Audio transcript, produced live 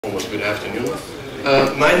Almost good afternoon.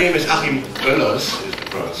 My name is Achim Oellers, is the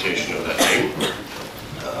pronunciation of that name.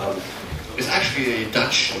 It's actually a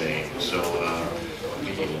Dutch name, so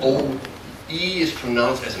the O-E is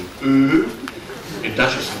pronounced as an Ö, in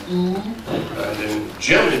Dutch it's an U, and in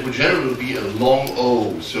German it would generally be a long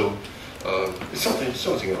O, so it's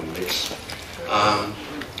something on the mix.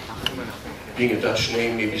 Being a Dutch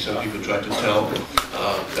name, maybe some people try to tell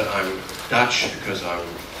that I'm Dutch because I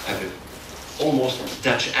have a almost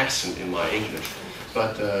Dutch accent in my English,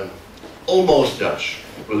 but almost Dutch.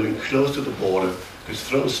 We're living close to the border. Could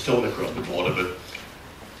throw a stone across the border, but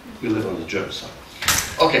we live on the German side.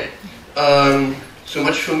 Okay, so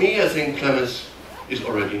much for me. I think Clemens is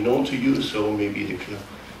already known to you, so maybe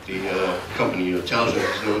the company you're telling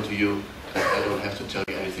is known to you. I don't have to tell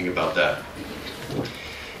you anything about that.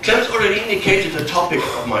 Clemens already indicated the topic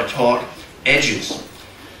of my talk, edges,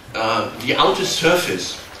 the outer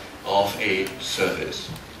surface of a service.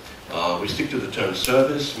 We stick to the term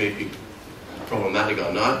service, maybe problematic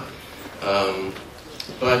or not.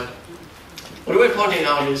 But what we're pointing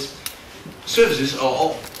out is services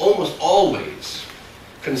are almost always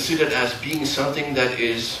considered as being something that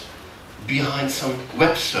is behind some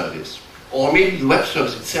web service, or maybe the web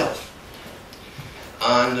service itself.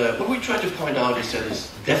 And what we try to point out is that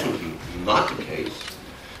it's definitely not the case,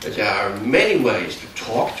 that there are many ways to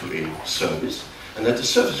talk to a service, and that the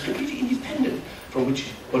service is completely independent from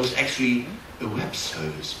what is actually a web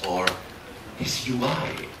service or his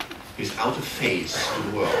UI, his outer face to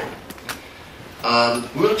the world.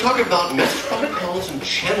 We'll talk about message protocols and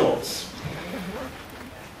channels.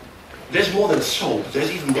 There's more than SOAP,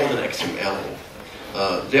 there's even more than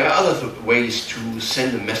XML. There are other ways to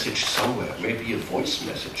send a message somewhere, maybe a voice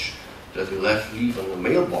message that you leave on the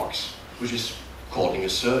mailbox, which is calling a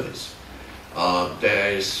service.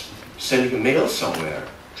 There is sending a mail somewhere,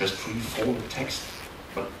 just free form text,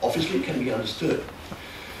 but obviously it can be understood.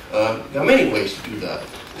 There are many ways to do that.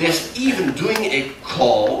 There's even doing a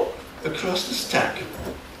call across the stack.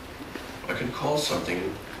 I can call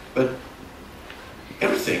something, but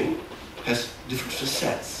everything has different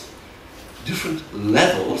facets, different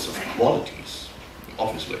levels of qualities,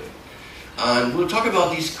 obviously. And we'll talk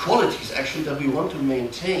about these qualities actually that we want to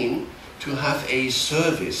maintain to have a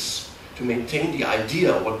service, to maintain the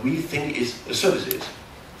idea of what we think is a service is.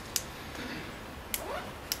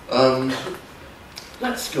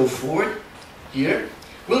 Let's go forward here.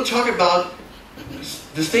 We'll talk about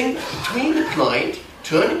the thing between the client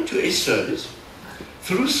turning to a service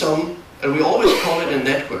through some, and we always call it a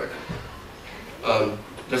network.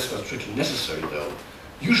 That's not strictly necessary though.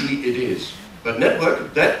 Usually it is. But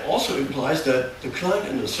network, that also implies that the client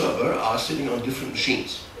and the server are sitting on different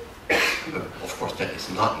machines. Of course, that is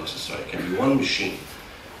not necessary. It can be one machine.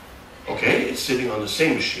 Okay, it's sitting on the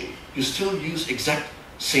same machine. You still use exact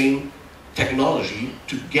same technology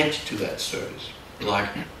to get to that service. Like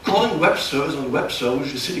calling web service on the web server,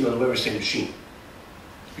 which is sitting on the very same machine.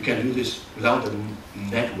 You can do this without the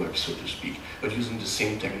network, so to speak, but using the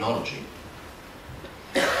same technology.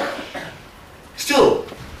 Still,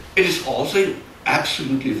 it is also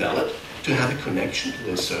absolutely valid to have a connection to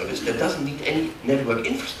the service that doesn't need any network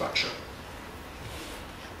infrastructure.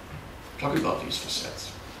 Talking about these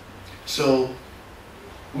facets. So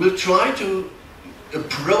we'll try to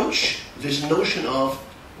approach this notion of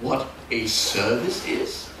what a service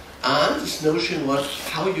is and this notion of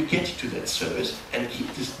how you get to that service, and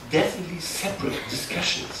keep this definitely separate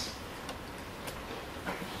discussions.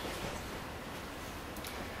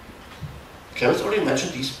 Clemens already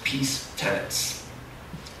mentioned these peace tenets.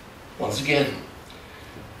 Once again.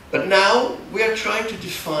 But now we are trying to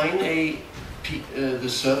define the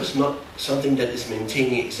service, not something that is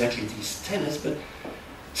maintaining exactly these tenets, but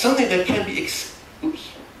something that can be oops.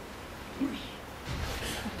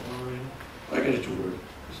 I get it to work.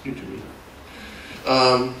 It's new to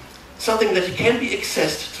me. Something that can be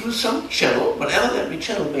accessed through some channel, whatever that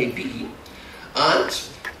channel may be, and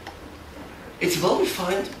it's well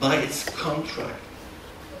defined by its contract.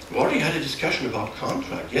 We already had a discussion about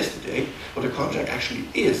contract yesterday, what a contract actually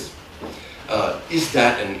is. Is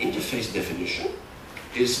that an interface definition?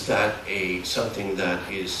 Is that something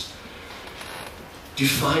that is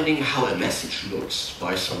defining how a message looks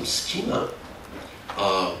by some schema?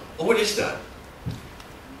 Or what is that?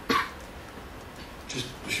 Just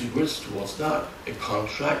a few words towards that. A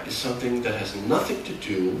contract is something that has nothing to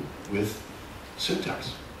do with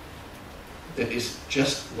syntax. That is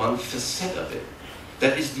just one facet of it.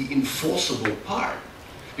 That is the enforceable part.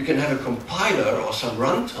 You can have a compiler or some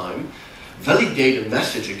runtime validate a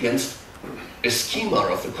message against a schema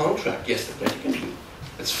of the contract. Yes, that you can do.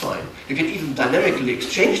 That's fine. You can even dynamically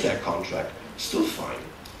exchange that contract. Still fine.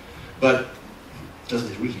 But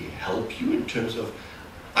does it really help you in terms of,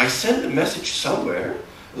 I send a message somewhere,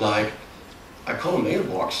 like I call a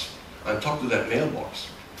mailbox, and talk to that mailbox.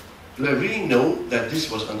 Do I really know that this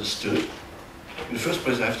was understood? In the first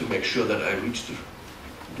place, I have to make sure that I reached the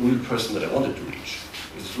real person that I wanted to reach.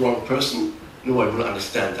 If it's the wrong person, no one will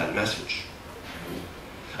understand that message.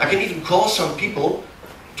 I can even call some people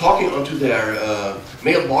talking onto their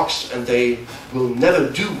mailbox, and they will never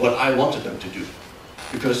do what I wanted them to do.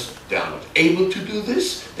 Because they are not able to do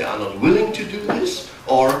this, they are not willing to do this,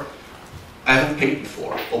 or I haven't paid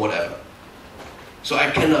before, or whatever. So I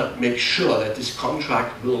cannot make sure that this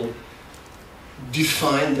contract will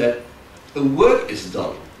define that a work is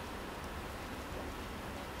done.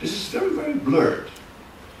 This is very, very blurred.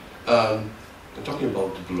 I'm talking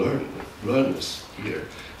about the blurredness here.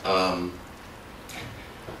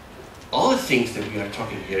 All the things that we are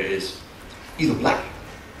talking here is either black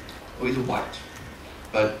or either white.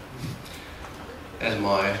 But as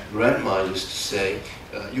my grandma used to say,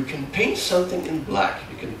 you can paint something in black,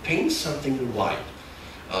 you can paint something in white.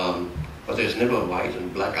 But there's never white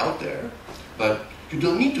and black out there. But you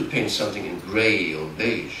don't need to paint something in gray or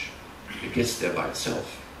beige. It gets there by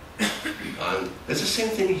itself. And that's the same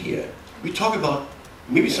thing here. We talk about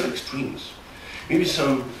maybe some extremes, maybe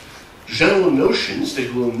some general notions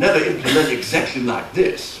that we will never implement exactly like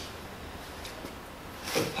this.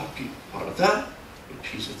 But part of that, a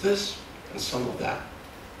piece of this, and some of that.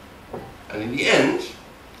 And in the end,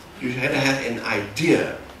 you had to have an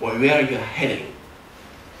idea where you're heading.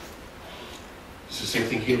 It's the same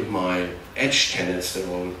thing here with my edge tenets that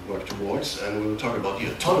we'll work towards, and we'll talk about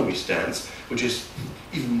the autonomy stance, which is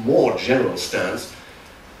even more general stance.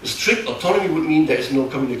 The strict autonomy would mean there is no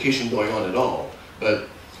communication going on at all, but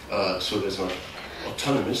so there's not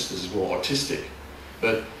autonomous, this is more artistic.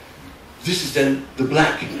 But this is then the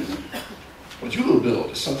black. What you will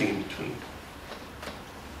build is something in between.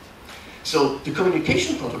 So the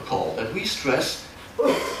communication protocol that we stress,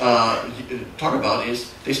 talk about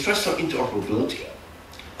is, they stress some interoperability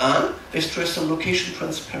and they stress some location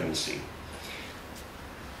transparency.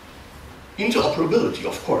 Interoperability,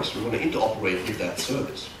 of course, we want to interoperate with that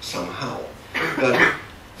service somehow. But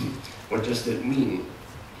what does that mean?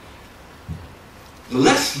 The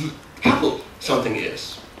less coupled something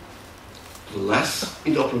is, the less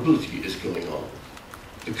interoperability is going on.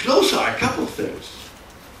 The closer I couple things,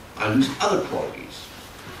 I lose other qualities.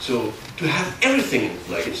 So to have everything in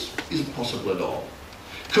place isn't possible at all.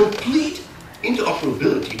 Complete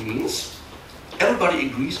interoperability means everybody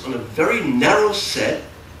agrees on a very narrow set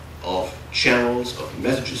of channels, of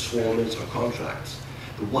messages, formats, or contracts.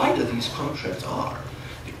 The wider these contracts are,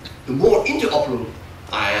 the more interoperable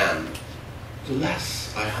I am, the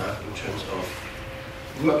less I have in terms of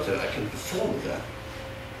work that I can perform with that.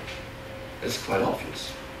 That's quite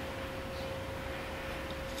obvious.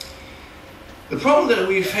 The problem that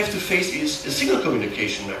we have to face is a single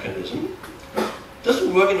communication mechanism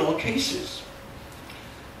doesn't work in all cases.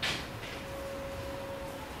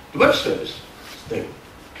 The web service thing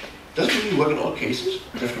doesn't really work in all cases,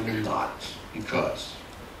 definitely not, because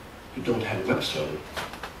you don't have a web server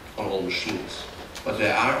on all machines. But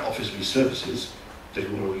there are obviously services that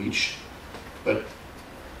you will reach, but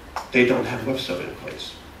they don't have a web server in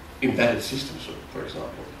place. Embedded systems, for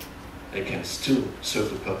example, they can still serve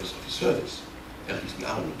the purpose of a service, at least in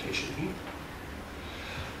our notation here.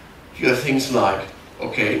 You have things like,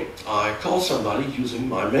 okay, I call somebody using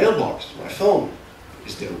my mailbox, my phone.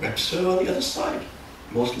 Is there a web server on the other side?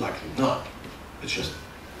 Most likely not. It's just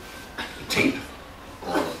a tape,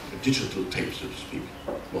 or a digital tape, so to speak,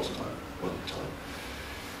 most of the time, all the time.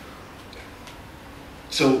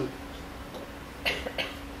 So,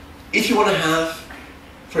 if you want to have,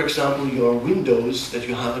 for example, your Windows that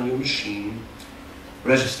you have on your machine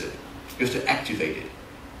registered, you have to activate it.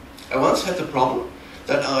 I once had the problem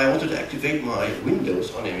that I wanted to activate my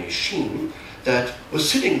Windows on a machine that was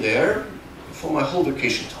sitting there for my whole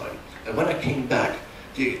vacation time. And when I came back,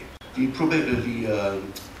 the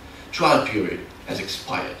trial period has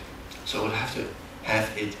expired. So I would have to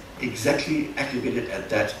have it exactly activated at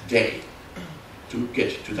that day to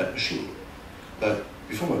get to that machine. But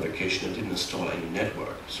before my vacation, I didn't install any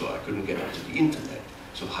network, so I couldn't get onto the internet.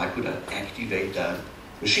 So how could I activate that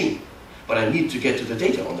machine? But I need to get to the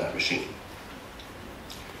data on that machine.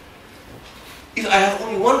 If I have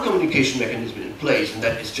only one communication mechanism in place, and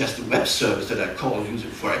that is just a web service that I call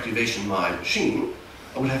using for activation my machine,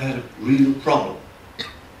 I would have had a real problem.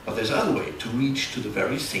 But there's another way to reach to the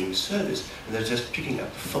very same service, and that's just picking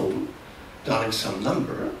up the phone, dialing some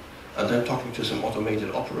number, and then talking to some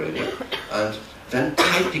automated operator, and than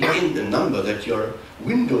typing in the number that your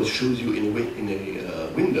Windows shows you in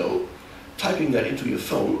a window, typing that into your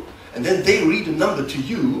phone, and then they read a number to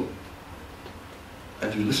you,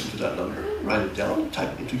 and you listen to that number, write it down,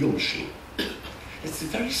 type it into your machine. It's the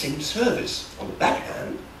very same service on the back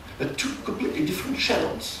end, but two completely different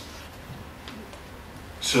channels,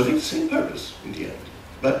 serving the same purpose in the end,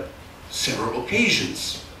 but several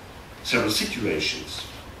occasions, several situations.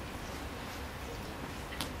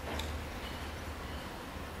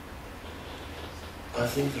 I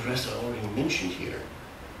think the rest I already mentioned here.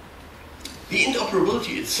 The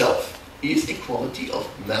interoperability itself is the quality of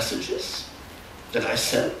messages that I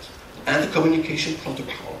send and the communication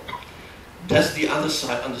protocol. Does the other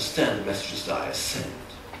side understand the messages that I send?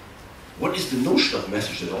 What is the notion of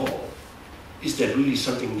message at all? Is that really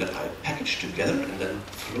something that I package together and then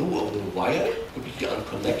throw over the wire, completely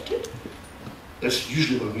unconnected? That's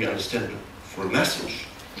usually what we understand for a message.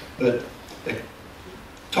 But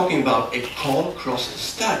talking about a call across the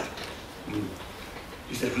stack,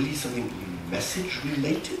 is that really something message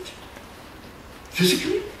related?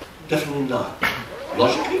 Physically? Definitely not.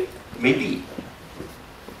 Logically? Maybe.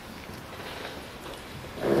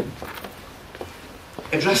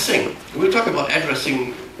 Addressing. We talk about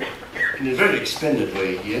addressing in a very expanded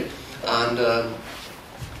way here. And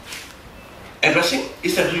addressing,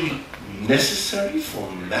 is that really necessary for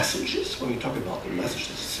messages when we talk about the message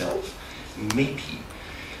itself? Maybe.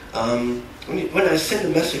 When I send a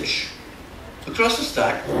message across the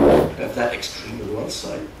stack, I have that extreme on one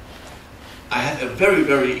side. I have a very,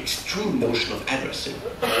 very extreme notion of addressing.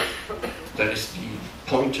 That is the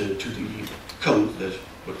pointer to the code that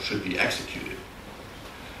should be executed.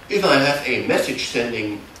 If I have a message sent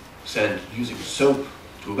using SOAP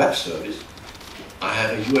to a web service, I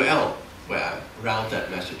have a URL where I route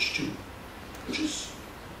that message to, which is,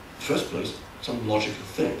 in the first place, some logical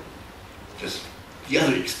thing. Just the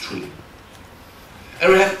other extreme.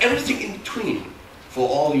 And we have everything in between for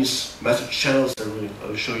all these message channels that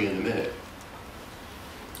I'll show you in a minute.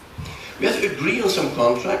 We have to agree on some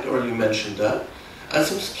contract, already mentioned that, and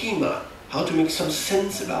some schema, how to make some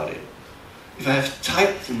sense about it. If I have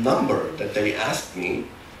typed the number that they asked me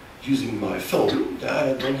using my phone,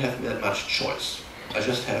 I don't have that much choice. I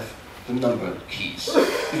just have the number keys.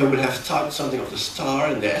 If I would have typed something of the star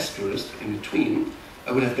and the asterisk in between,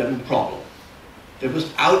 I would have gotten a problem. That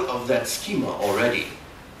was out of that schema already.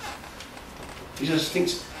 These are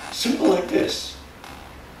things simple like this.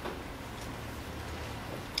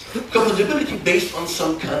 Compatibility based on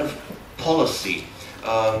some kind of policy.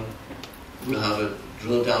 We'll have a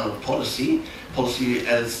drill down on policy. Policy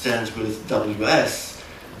as it stands with WS,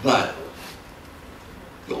 but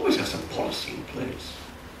you always have some policy in place.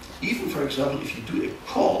 Even, for example, if you do a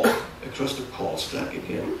call across the call stack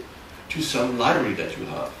again to some library that you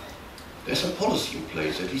have, there's some policy in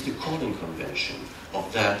place, at least the calling convention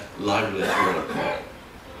of that library that you want to call.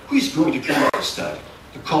 Who is going to come out the stack?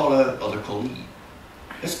 The caller or the callee?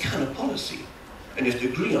 That's kind of policy, and you have to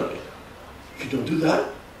agree on it. If you don't do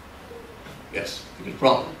that, yes, you get a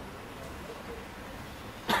problem.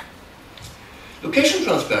 Location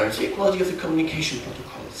transparency, quality of the communication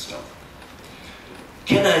protocol itself.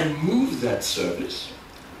 Can I move that service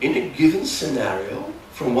in a given scenario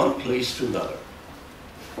from one place to another?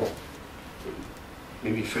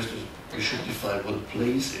 Maybe first we should define what a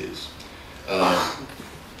place is.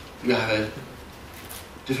 We have a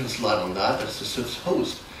different slide on that. That's the service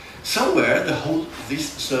host. Somewhere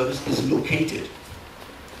this service is located.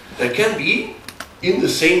 That can be in the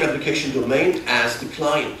same application domain as the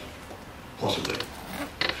client, possibly.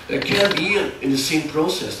 That can be in the same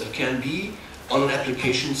process. That can be on an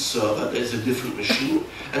application server. There's a different machine.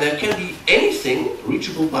 And that can be anything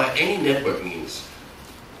reachable by any network means,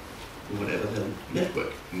 whatever the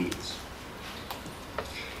network means.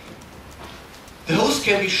 The host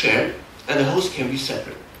can be shared and the host can be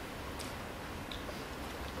separate.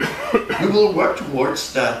 We will work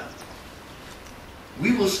towards that.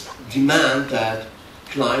 We will demand that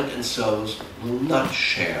client and servers will not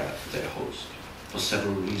share their host for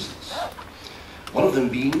several reasons. One of them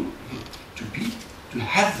being to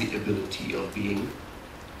have the ability of being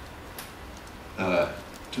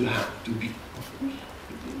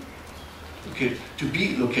to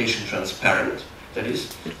be location transparent. That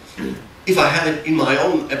is, if I have it in my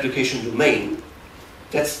own application domain,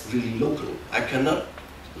 that's really local. I cannot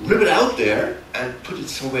rip it out there and put it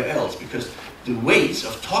somewhere else, because the ways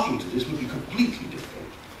of talking to this would be completely different.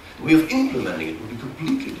 The way of implementing it would be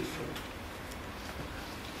completely different.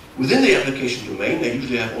 Within the application domain, I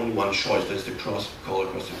usually have only one choice, that's the call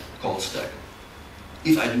across the call stack.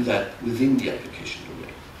 If I do that within the application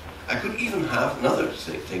domain. I could even have another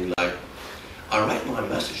thing like, I write my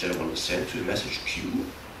message that I want to send to a message queue,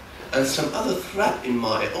 and some other thread in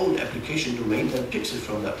my own application domain then picks it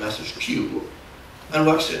from that message queue and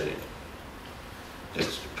works in it.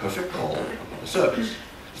 That's the perfect call on the service.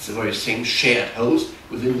 It's the very same shared host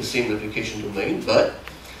within the same application domain, but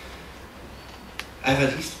I have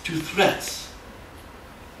at least 2 threads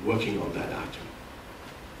working on that item.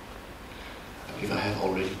 If I have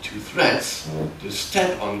already 2 threads, the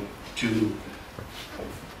step on to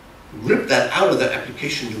rip that out of that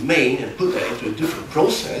application domain and put that into a different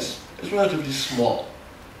process is relatively small.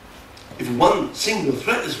 If one single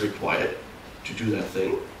thread is required to do that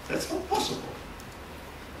thing, that's not possible.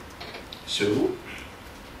 So,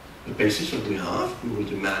 the basis that we have, we will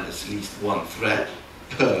demand at least 1 thread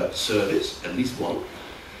per service, at least 1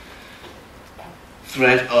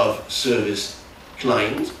 thread of service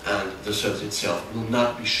client, and the service itself will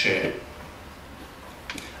not be shared.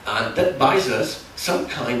 And that buys us some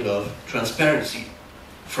kind of transparency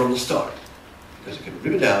from the start, because you can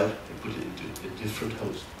rip it out and put it into a different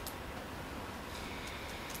host.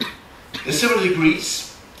 There's several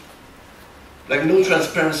degrees, like no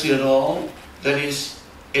transparency at all. That is,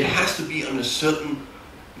 it has to be on a certain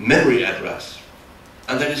memory address,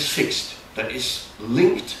 and that is fixed, that is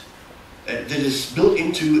linked, that is built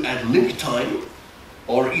into at link time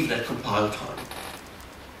or even at compile time,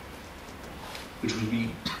 which would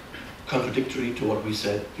be contradictory to what we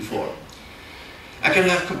said before. I can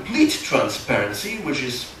have complete transparency, which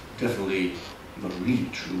is definitely not really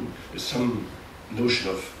true. There's some notion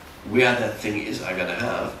of where that thing is I gotta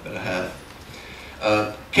have, but I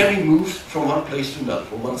have. Can be moved from one place to another,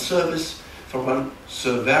 from one service, from one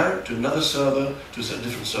server to another server, to a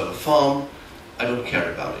different server farm. I don't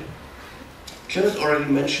care about it. Clemens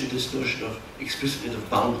already mentioned this notion of explicit of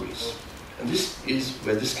boundaries, and this is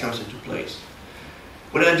where this comes into place.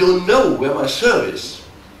 When I don't know where my service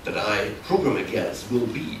that I program against will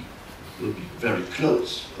be very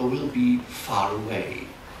close or will be far away.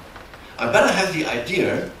 I better have the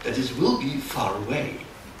idea that this will be far away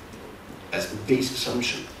as the base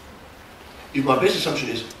assumption. If my base assumption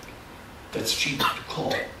is that's cheap to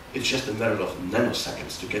call, it's just a matter of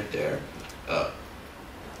nanoseconds to get there,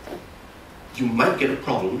 you might get a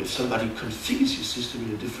problem if somebody configures your system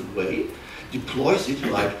in a different way, deploys it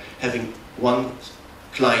like having one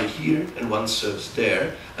client here and one service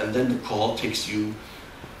there, and then the call takes you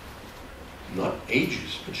not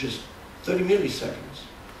ages, but just 30 milliseconds.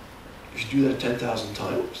 If you do that 10,000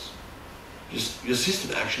 times, your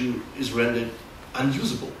system actually is rendered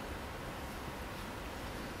unusable.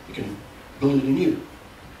 You can build it anew.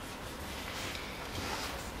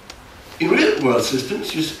 In real-world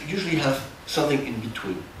systems, you usually have something in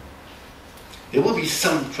between. There will be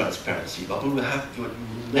some transparency, but we will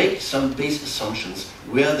make some base assumptions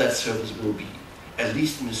where that service will be, at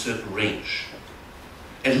least in a certain range.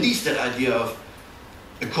 At least that idea of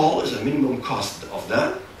a call is a minimum cost of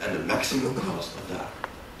that and a maximum cost of that,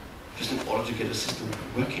 just in order to get a system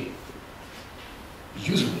working,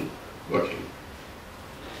 usable working.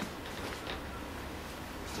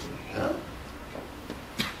 Yeah.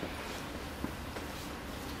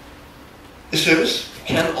 A service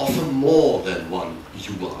can offer more than one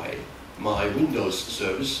UI. My Windows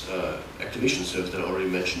service, activation service that I already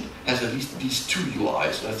mentioned, has at least these 2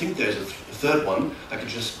 UIs. And I think there's a third one I could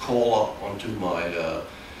just call up onto my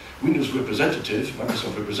Windows representative,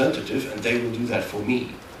 Microsoft representative, and they will do that for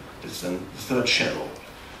me. It's then the third channel.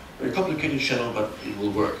 Very complicated channel, but it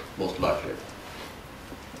will work, most likely.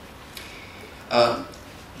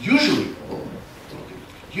 Usually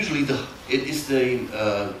it is the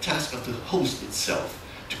task of the host itself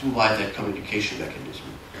to provide that communication mechanism.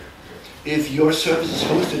 If your service is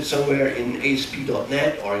hosted somewhere in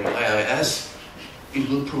ASP.NET or in IIS, it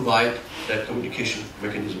will provide that communication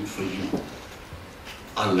mechanism for you.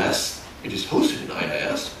 Unless it is hosted in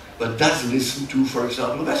IIS, but does listen to, for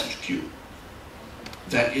example, a message queue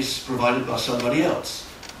that is provided by somebody else,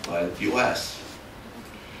 by the OS.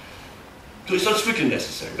 So it's not strictly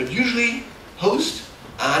necessary, but usually host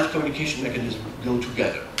and communication mechanism go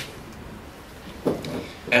together.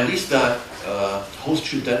 At least that host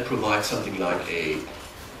should then provide something like a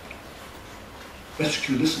message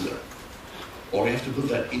queue listener, or you have to build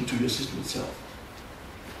that into your system itself.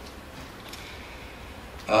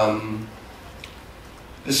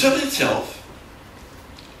 The service itself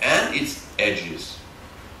and its edges,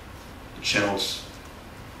 the channels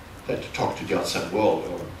that talk to the outside world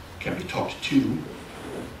or can be talked to,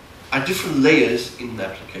 are different layers in an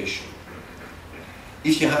application.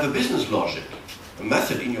 If you have a business logic, a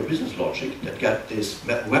method in your business logic that got this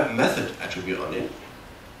web method attribute on it,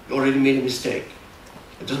 you already made a mistake.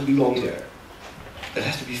 It doesn't belong there. That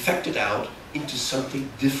has to be factored out into something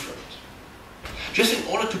different. Just in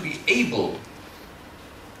order to be able,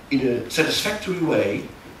 in a satisfactory way,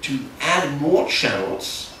 to add more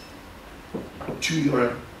channels to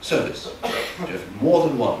your service. To have more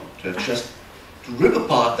than one. To have just to rip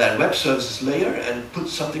apart that web services layer and put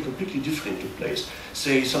something completely different into place.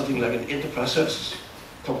 Say something like an enterprise services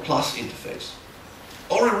plus interface.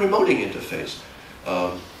 Or a remoting interface.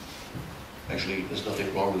 Actually, there's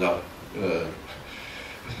nothing wrong with that,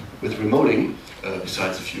 with remoting,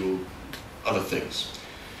 besides a few other things.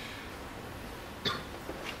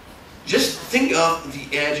 Just think of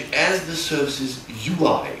the edge as the service's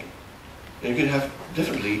UI. And you can have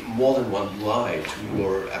definitely more than one UI to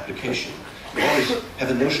your application. You always have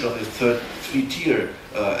the notion of a three-tier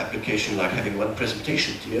application, like having one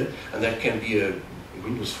presentation tier, and that can be a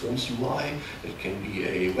Windows Forms UI, it can be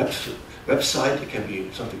a website, it can be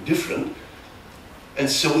something different. And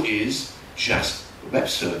so is just a web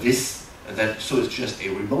service, and so is just a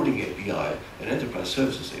remoting API, an enterprise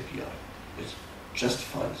services API. It's just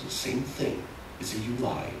fine, it's the same thing. It's a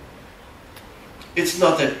UI. It's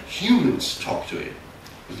not that humans talk to it.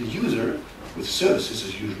 With the user, with services,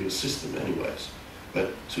 is usually a system anyways.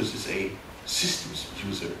 But so this is a systems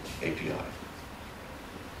user API.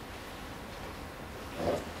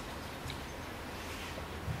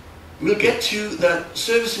 We'll get to that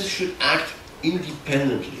services should act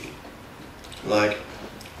independently. Like,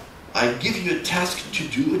 I give you a task to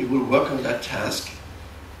do and you will work on that task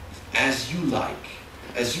as you like,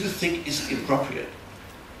 as you think is appropriate.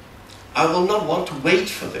 I will not want to wait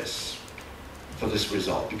for this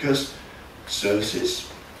result, because services,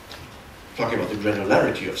 talking about the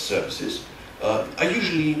granularity of services, are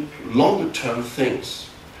usually longer term things,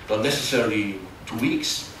 not necessarily 2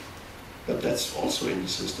 weeks, but that's also in the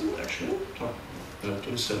system actually,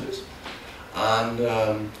 to the service.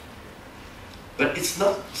 And but it's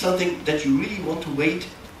not something that you really want to wait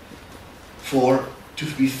for to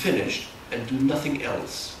be finished and do nothing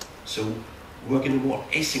else. So work in a more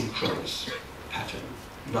asynchronous pattern,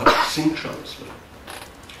 not synchronously.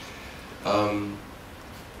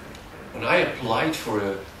 When I applied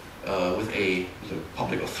for with a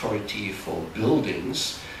public authority for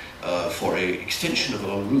buildings for an extension of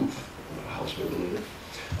our roof, a house we're building,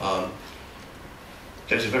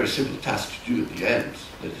 there's a very simple task to do at the end.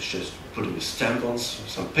 That is just putting a stamp on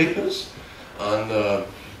some papers, and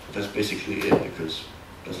that's basically it, because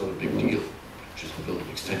that's not a big deal. Just build an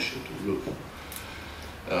extension to the roof.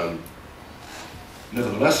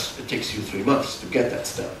 Nevertheless, it takes you 3 months to get that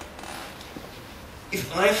stamp.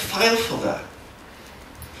 If I file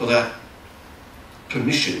for that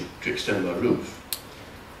permission to extend my roof,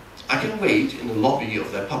 I can wait in the lobby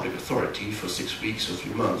of that public authority for 6 weeks or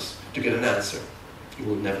 3 months to get an answer. You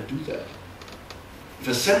will never do that. If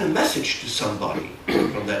I send a message to somebody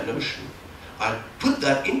from that notion, I put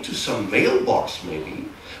that into some mailbox maybe,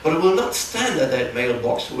 but I will not stand at that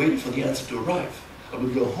mailbox waiting for the answer to arrive. I will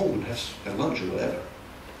go home and have lunch or whatever.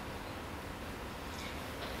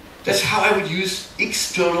 That's how I would use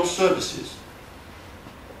external services.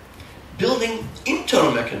 Building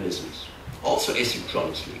internal mechanisms, also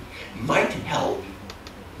asynchronously, might help,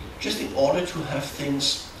 just in order to have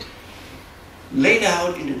things laid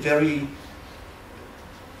out in a very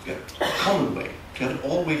common way, to have it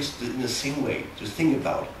always in the same way, to think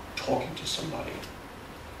about talking to somebody.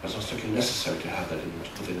 It's not strictly necessary to have that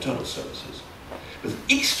with internal services. With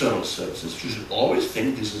external services, you should always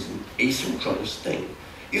think this is an asynchronous thing.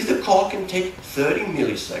 If the call can take 30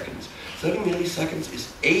 milliseconds, 30 milliseconds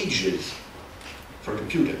is ages for a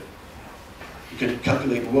computer. You can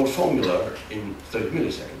calculate a word formula in 30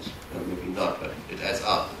 milliseconds. Well, maybe not, but it adds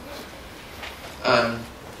up.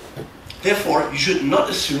 Therefore, you should not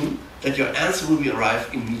assume that your answer will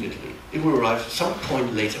arrive immediately. It will arrive some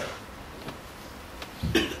point later.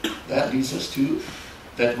 That leads us to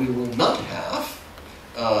that we will not have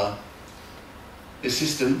a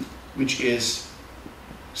system which is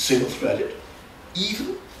single-threaded,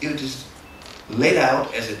 even if it is laid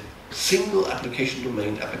out as a single application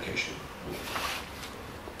domain application.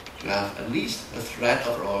 To have at least a thread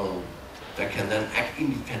of our own that can then act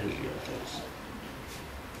independently on things.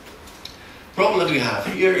 The problem that we have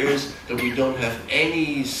here is that we don't have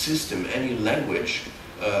any system, any language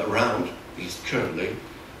around, at least currently,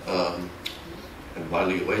 and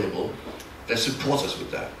widely available, that supports us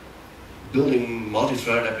with that. Building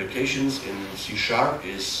multi-threaded applications in C#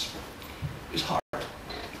 is hard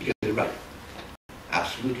to get it right.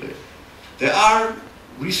 Absolutely. There are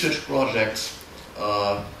research projects,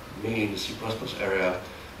 mainly in the C++ area,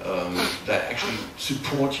 that actually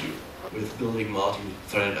support you with building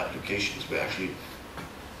multi-threaded applications where actually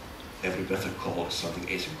every method call is something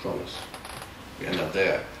asynchronous. We end up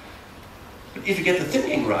there. But if you get the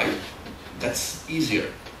thinking right, that's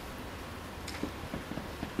easier.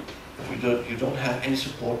 You don't have any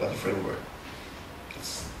support by the framework.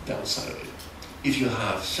 That's the downside of it. If you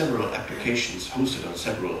have several applications hosted on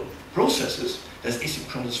several processes, that's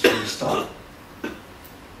asynchronous from the start.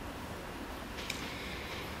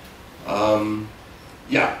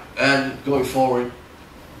 Yeah, and going forward,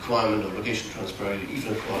 requirement of location transparency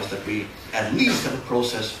even requires that we at least have a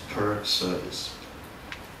process per service.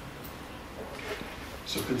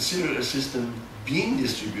 So consider a system being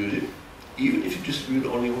distributed, even if you distribute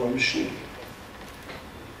only one machine.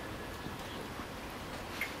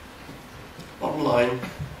 Bottom line,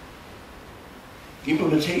 the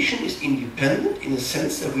implementation is independent in the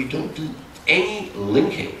sense that we don't do any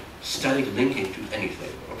linking, static linking to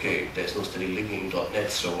anything. Okay, there's no static linking in .NET,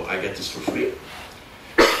 so I get this for free.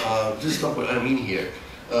 This is not what I mean here.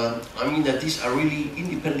 I mean that these are really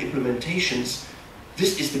independent implementations.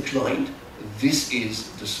 This is the client, this is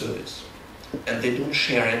the service. And they don't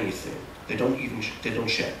share anything. They don't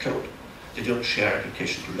share code. They don't share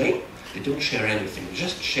application domain. They don't share anything. They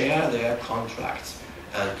just share their contracts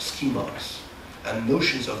and schemas and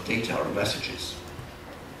notions of data or messages.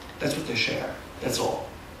 That's what they share. That's all.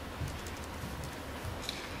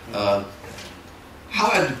 How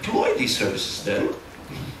I deploy these services then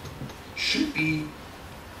should be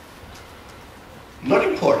not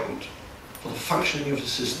important for the functioning of the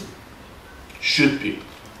system. Should be.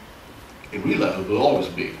 In real life it will always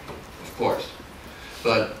be, of course.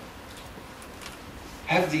 But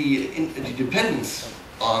have the dependence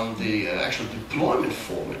on the actual deployment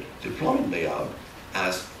format, deployment layout,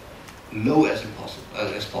 as low as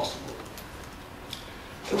possible.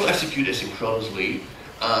 It will execute asynchronously,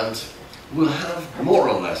 and we'll have more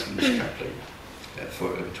or less loose coupling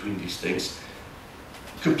between these things.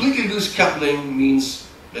 Completely loose coupling means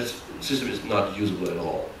that the system is not usable at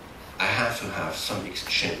all. I have to have some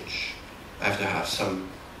exchange. I have to have some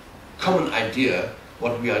common idea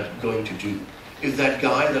what we are going to do. If that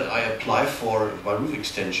guy that I apply for my roof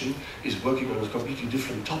extension is working on a completely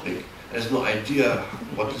different topic and has no idea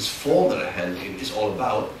what this form that I hand in is all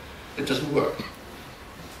about, it doesn't work.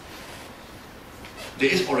 There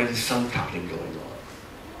is already some coupling going on.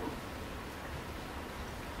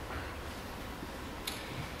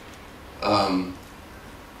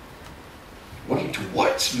 Working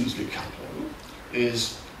towards loosely coupling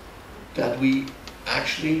is that we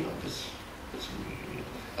actually,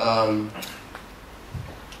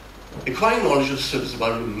 acquiring knowledge of the service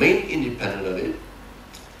while remain independent of it.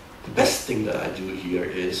 The best thing that I do here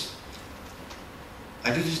is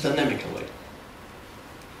I do this dynamically.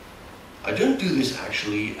 I don't do this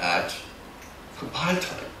actually at compile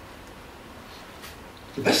time.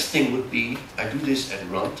 The best thing would be I do this at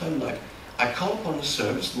runtime, like I call upon the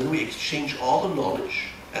service, and then we exchange all the knowledge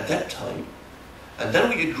at that time, and then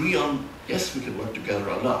we agree on, yes, we can work together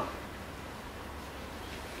or not.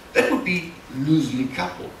 That would be loosely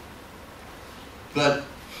coupled. But,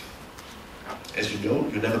 as you know,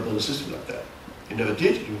 you never build a system like that. You never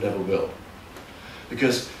did, you never will.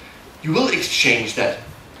 Because you will exchange that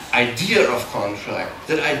idea of contract,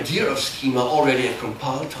 that idea of schema already at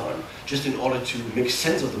compile time, just in order to make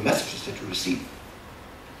sense of the messages that you receive.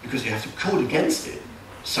 Because you have to code against it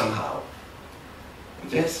somehow.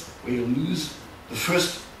 And that's where you lose the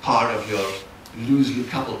first part of your loosely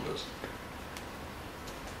coupledness.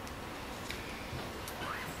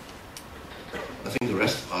 I think the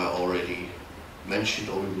rest I already mentioned,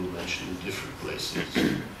 or we will mention in different places.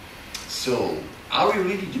 So, are we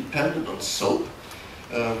really dependent on SOAP?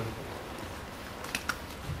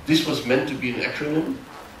 This was meant to be an acronym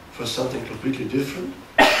for something completely different,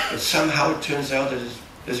 but somehow it turns out that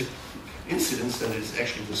there's an incidence that it's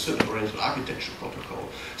actually the Service-Oriented Architecture Protocol.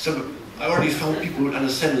 So I already found people who would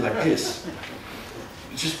understand it like this.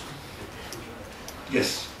 It's just,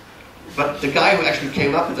 yes. But the guy who actually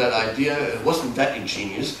came up with that idea wasn't that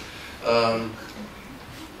ingenious.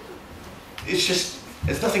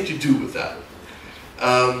 It's nothing to do with that.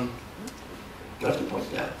 I have to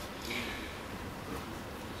point that.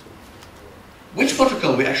 Which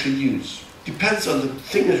protocol we actually use depends on the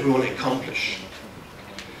thing that we want to accomplish.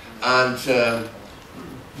 And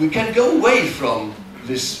we can go away from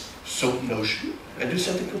this SOAP notion and do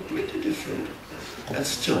something completely different, and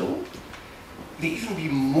still may even be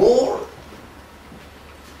more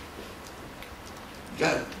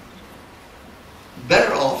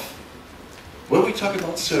better off when we talk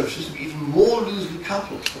about services, to be even more loosely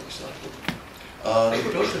coupled, for example. The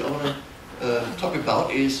approach that I want to talk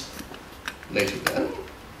about is later then.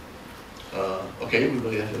 Okay, we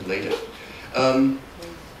will have it later.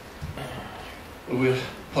 The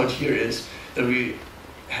point here is that we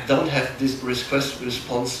don't have this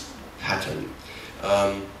request-response pattern.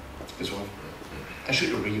 I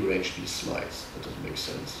should rearrange these slides. That doesn't make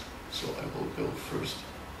sense. So I will go first.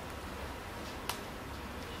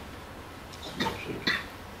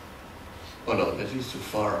 Oh no, that is too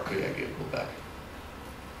far. Okay, I can go back.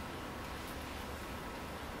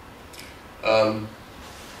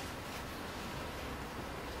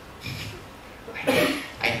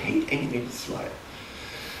 I hate animated slide.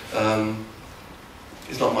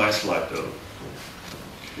 It's not my slide though.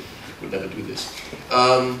 We'll never do this.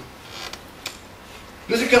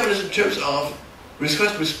 User governance in terms of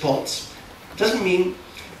request response doesn't mean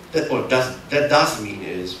that, or that does mean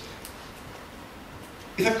is,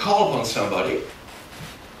 if I call upon somebody,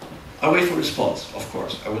 I wait for response, of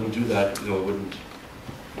course. I wouldn't do that, I wouldn't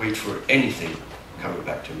wait for anything coming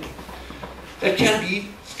back to me. That can be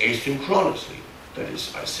asynchronously. That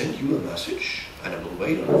is, I send you a message, and I will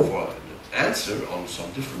wait for an answer on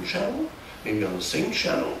some different channel, maybe on the same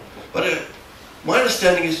channel. But my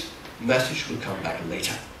understanding is, message will come back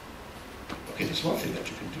later. Okay, that's one thing that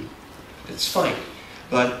you can do. That's fine.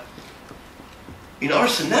 But in our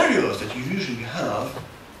scenarios that you usually have,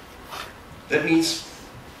 that means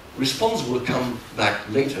response will come back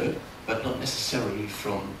later, but not necessarily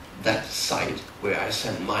from that site where I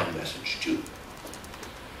send my message to.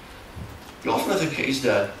 You often have the case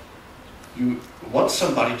that you want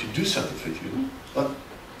somebody to do something for you, but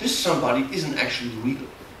this somebody isn't actually the real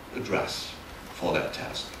address for that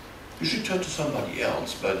task. You should turn to somebody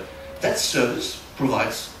else, but that service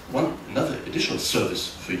provides another additional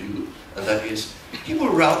service for you, and that is, he will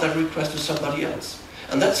route that request to somebody else,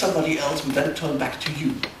 and that somebody else will then turn back to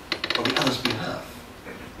you on the other's behalf.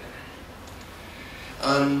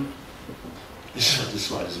 This is what this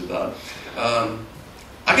slide is about.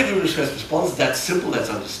 I can do a request response, that's simple, that's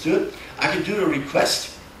understood. I can do a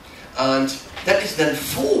request, and that is then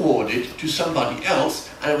forwarded to somebody else,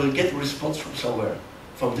 and I will get a response from somewhere,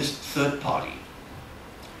 from this third party.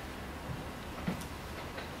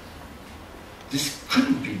 This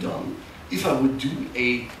couldn't be done if I would do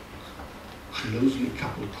a closely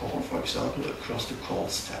coupled call, for example, across the call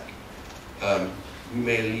stack. We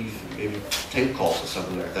may leave maybe tail calls or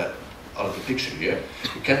something like that out of the picture here.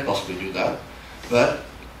 You can't possibly do that. But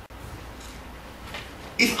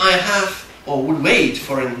if I have or would wait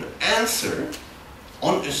for an answer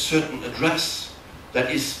on a certain address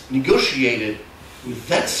that is negotiated with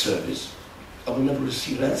that service, I will never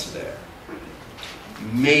receive an answer there.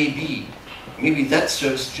 Maybe that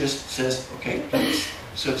service just says, okay, please,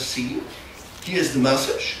 service C, here's the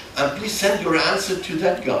message, and please send your answer to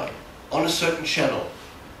that guy on a certain channel.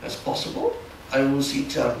 That's possible. I will see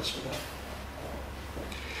examples for that.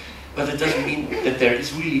 But it doesn't mean that there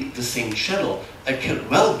is really the same channel. It can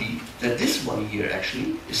well be that this one here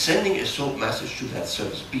actually is sending a SOAP message to that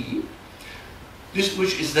service B,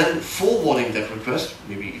 which is then forwarding that request,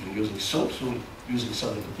 maybe even using SOAP, so using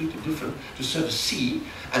something completely different, to service C,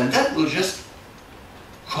 and that will just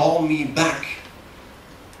call me back.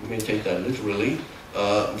 We may take that literally.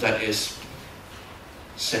 That is,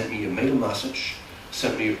 send me a mail message,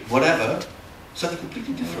 send me whatever, something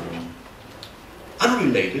completely different,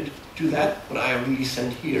 unrelated to that what I really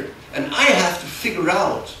sent here. And I have to figure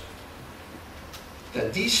out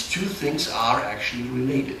that these two things are actually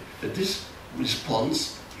related, that this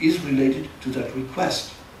response is related to that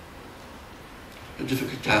request. A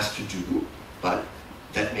difficult task to do, but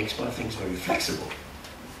that makes my things very flexible.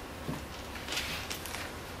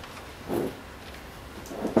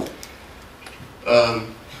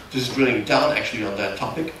 This is drilling down actually on that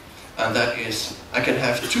topic, and that is, I can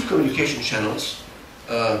have two communication channels,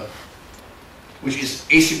 which is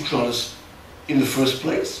asynchronous in the first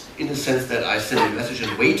place, in the sense that I send a message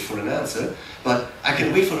and wait for an answer, but I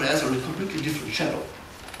can wait for an answer on a completely different channel.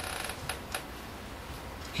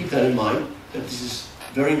 Keep that in mind, that this is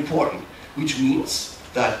very important, which means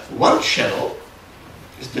that one channel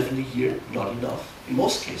is definitely here not enough. In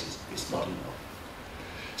most cases, it's not enough.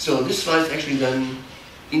 So this slide is actually then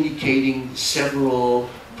indicating several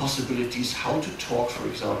possibilities how to talk, for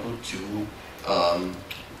example, to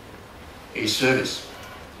a service.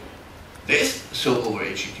 There is SOAP over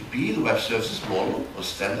HTTP, the web services model, or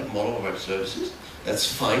standard model of web services.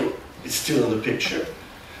 That's fine. It's still in the picture.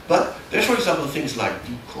 But there's, for example, things like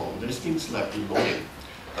decom. There's things like reloading.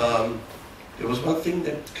 There was one thing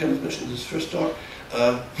that Kenneth mentioned in his first talk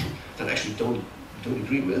that I actually don't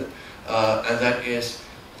agree with, and that is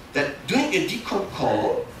that doing a decom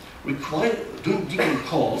call doing decom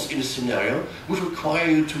calls in a scenario would require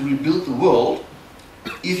you to rebuild the world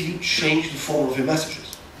if you change the form of your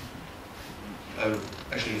messages. I've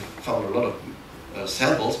actually found a lot of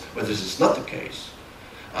samples where this is not the case.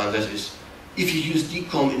 And that is, if you use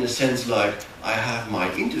DCOM in a sense like I have my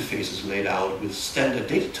interfaces laid out with standard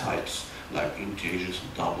data types, like integers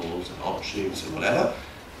and doubles and objects and whatever,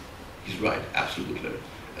 he's right, absolutely.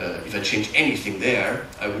 If I change anything there,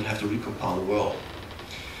 I would have to recompile the world.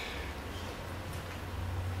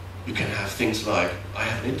 You can have things like, I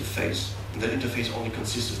have an interface, and that interface only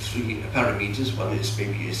consists of 3 parameters. One is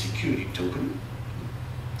maybe a security token,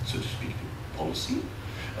 so to speak, policy.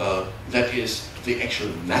 That is the actual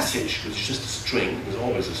message, which is just a string, there's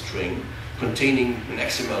always a string, containing an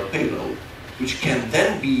XML payload, which can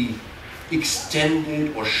then be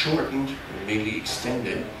extended or shortened, mainly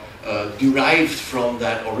extended, derived from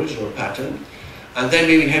that original pattern, and then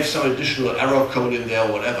maybe have some additional error code in there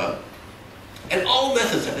or whatever. And all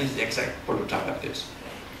methods have the exact prototype like this.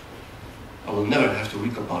 I will never have to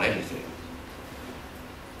recompile anything.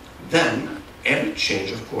 Then, every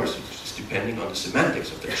change, of course, just depending on the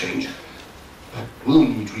semantics of the change, will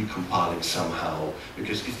need recompiling somehow,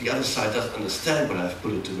 because if the other side doesn't understand what I've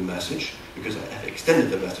put into the message, because I have extended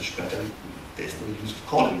the message pattern, there's no use of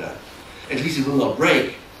calling that. At least it will not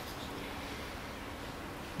break.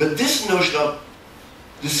 But this notion of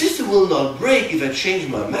the system will not break if I change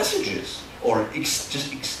my messages or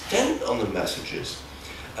just extend on the messages,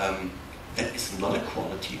 that is not a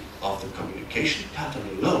quality of the communication pattern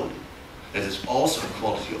alone. That is also a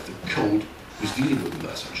quality of the code who's dealing with the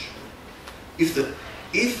message.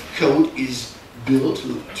 If code is built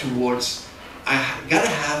towards, I gotta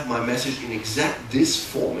have my message in exact this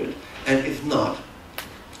format, and if not,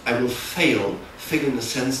 I will fail in the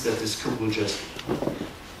sense that this code will just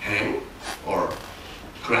hang or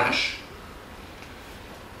crash,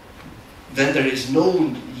 then there is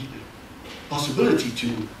no possibility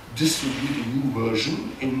to distribute a new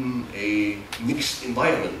version in a mixed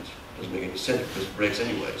environment. Doesn't make any sense because it breaks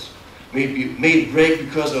anyways. May it break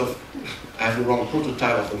because of I have the wrong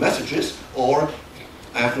prototype of the messages, or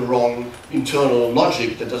I have the wrong internal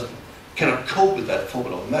logic that cannot cope with that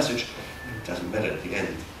format of the message. It doesn't matter at the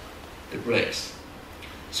end. It breaks.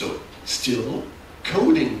 So still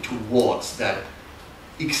coding towards that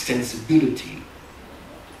extensibility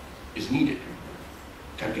is needed.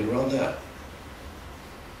 Can't get around that.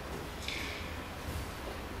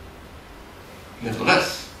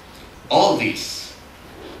 Nevertheless, all these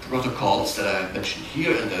protocols that I mentioned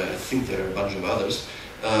here, and I think there are a bunch of others,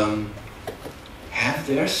 have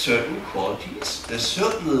their certain qualities, there's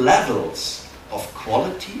certain levels of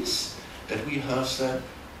qualities that we have said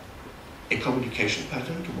a communication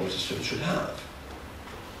pattern towards a system should have.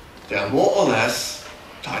 They are more or less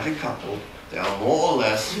tightly coupled, they are more or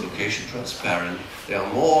less location transparent, they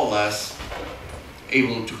are more or less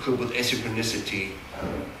able to cope with asynchronicity,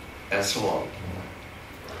 and so on.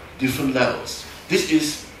 Different levels. This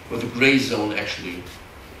is what the gray zone actually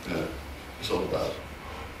is all about.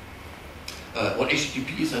 What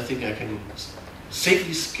HTTP is, I think I can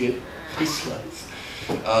safely skip these slides.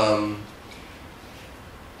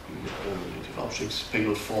 Native objects,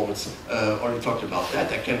 payload formats, already talked about that.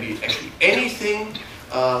 That can be actually anything,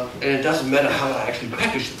 and it doesn't matter how I actually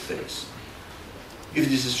package the things. If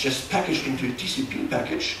this is just packaged into a TCP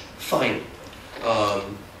package, fine.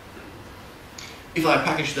 If I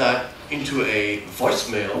package that into a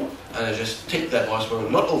voicemail, and I just take that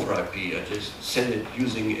voicemail, not over IP, I just send it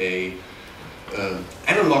using a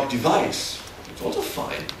analog device, it's also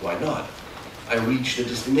fine, why not? I reach the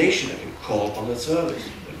destination, I can call upon that service,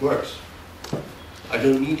 it works. I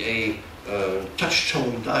don't need a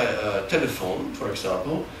touch-tone telephone, for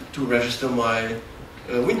example, to register my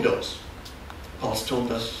Windows. Pulse tone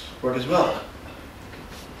does work as well,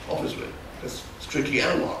 obviously, that's strictly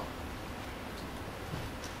analog.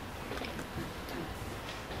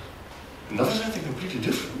 Another something completely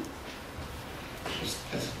different.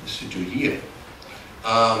 Let's do here.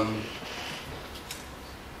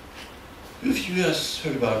 Who of you has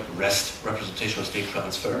heard about REST, representational state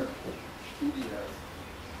transfer?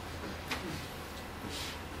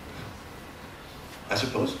 I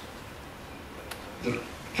suppose.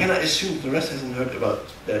 Can I assume the rest hasn't heard about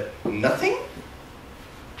that? Nothing?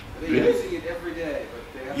 They're using it every day,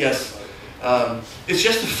 but they haven't. Yes. It's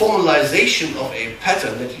just a formalization of a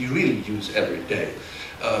pattern that you really use every day.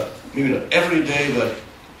 Maybe not every day, but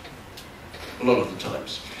a lot of the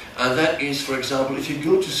times. And that is, for example, if you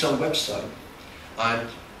go to some website and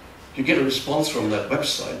you get a response from that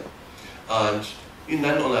website, and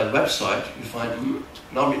then on that website you find,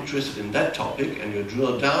 now I'm interested in that topic, and you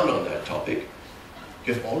drill down on that topic,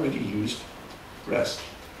 you have already used REST.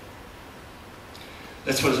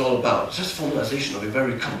 That's what it's all about. It's just formalization of a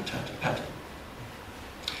very common pattern.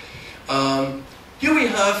 Here we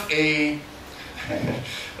have a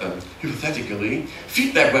hypothetically,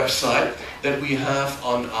 feedback website that we have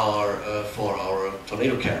on our for our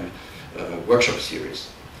Tornado Camp workshop series.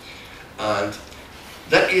 And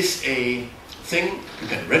that is a thing, you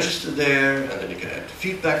can register there, and then you can add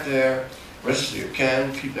feedback there. Register you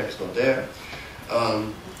can, feedback is not there.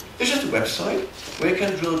 It's just a website where you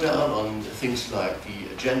can drill down on things like the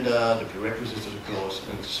agenda, the prerequisites of the course,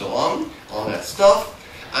 and so on, all that stuff.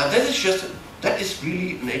 And that is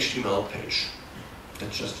really an HTML page.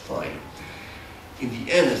 That's just fine. In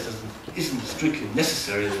the end, it isn't strictly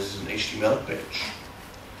necessary that this is an HTML page.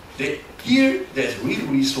 Here, there's a real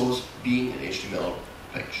resource being an HTML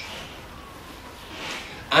page.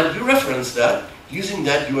 And you reference that using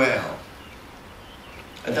that URL.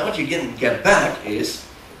 And then what you get back is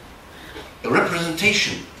a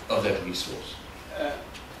representation of that resource.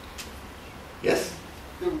 Yes?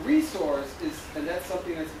 The resource is, and that's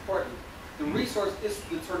something that's important, the resource is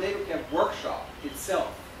the Tornado Camp workshop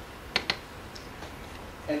itself.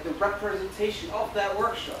 And the representation of that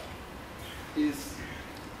workshop is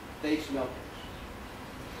the HTML page.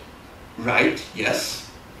 Right,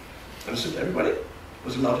 yes. Understood, everybody?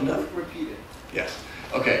 Was it loud enough? Repeat it. Yes.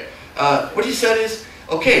 Okay. What you said is,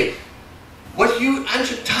 okay, what you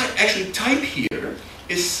actually type here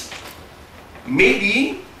is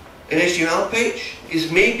maybe an HTML page,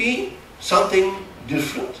 is maybe something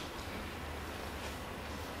different,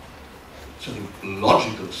 something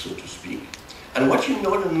logical, so to speak. And what you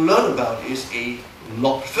know and learn about is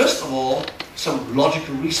first of all, some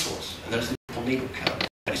logical resource, and that is the Tornado Camp.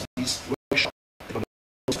 That is this workshop.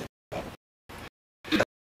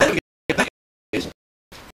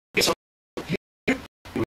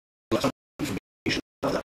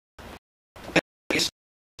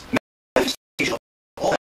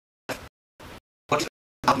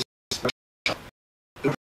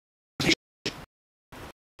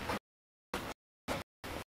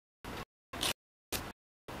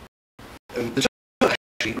 The term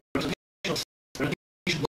actually representational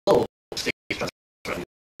state transfer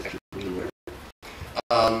actually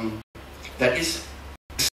that is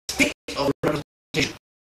the state of representation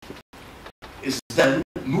is then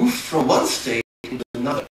moved from one state into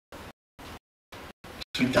another.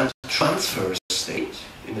 So we've done transfer state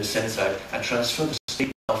in the sense that I transfer the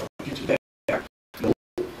state now from here to there. No,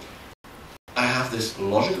 I have this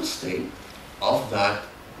logical state of that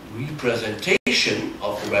representation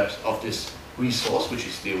of this resource, which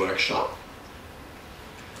is the workshop.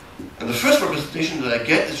 And the first representation that I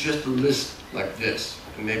get is just a list like this,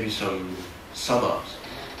 and maybe some sum ups.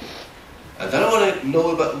 And then I want to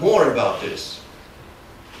know more about this.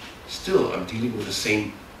 Still, I'm dealing with the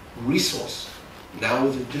same resource, now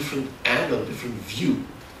with a different angle, different view,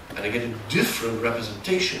 and I get a different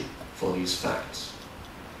representation for these facts.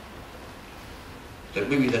 That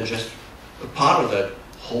maybe then just a part of that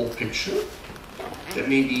whole picture, that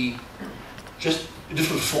may be just a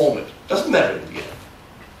different format. Doesn't matter in the end.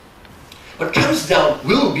 What comes down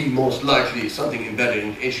will be most likely something embedded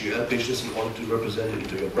in HTML pages in order to represent it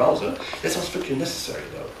into your browser. That's not strictly necessary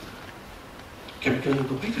though. It can become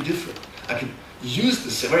completely different. I can use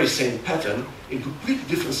the very same pattern in completely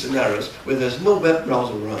different scenarios where there's no web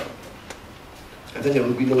browser around. And then there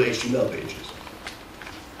will be no HTML pages.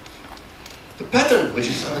 The pattern which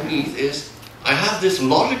is underneath is I have this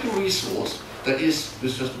logical resource that is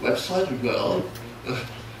just a website URL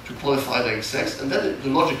to qualify the execs, and then the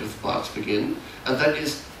logical parts begin, and that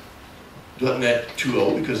is .NET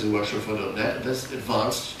 2.0 because the workshop for .NET, and that's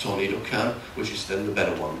advanced Tornado Camp, which is then the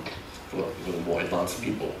better one for the more advanced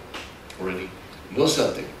people already know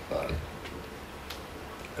something about it.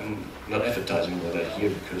 I'm not advertising all that here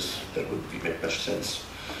because that wouldn't make much sense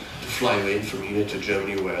to fly away from here to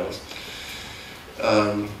Germany, where else.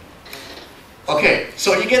 Okay,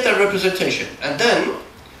 so you get that representation, and then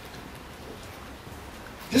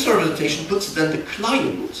this representation puts then the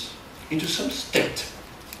client into some state.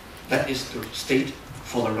 That is the state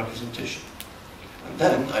for the representation. And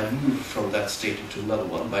then I move from that state into another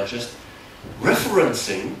one by just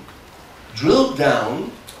referencing, drill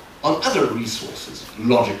down on other resources,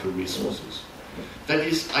 logical resources. That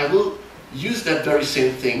is, I will use that very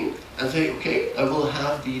same thing and say, okay, I will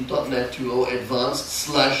have the .NET 2.0 advanced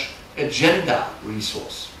 / agenda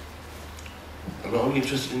resource. I'm only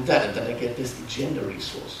interested in that, and then I get this agenda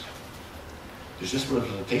resource. There's just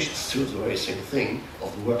representation, still the very same thing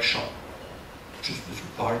of the workshop, just a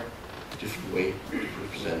different part, a different way to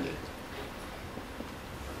represent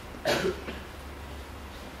it.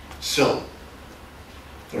 So,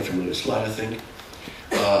 very familiar slide, I think,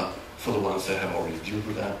 for the ones that have already dealt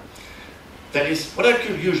with that. That is, what I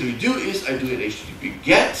could usually do is I do an HTTP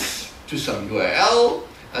GET to some URL,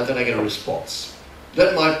 and then I get a response.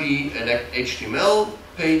 That might be an HTML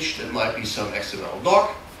page, that might be some XML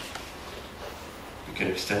doc. You can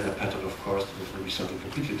extend the pattern, of course, it will be something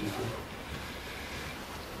completely different.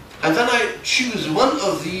 And then I choose one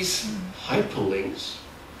of these hyperlinks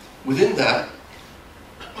within that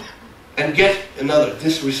and get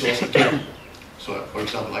this resource again. So, for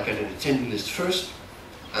example, I get an attendee list first,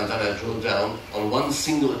 and then I drill down on one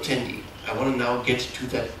single attendee. I want to now get to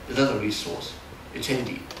that another resource,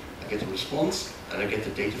 attendee. I get the response, and I get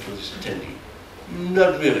the data for this attendee.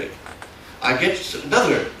 Not really. I get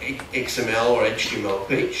another XML or HTML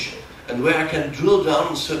page, and where I can drill down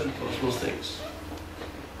on certain possible things.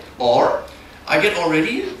 Or I get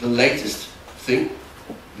already the latest thing,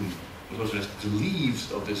 because there's the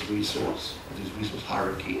leaves of this resource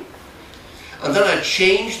hierarchy. And then I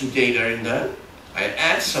change the data in that, I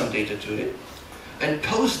add some data to it, and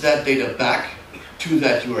post that data back to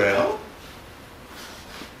that URL.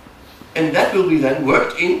 And that will be then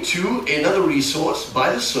worked into another resource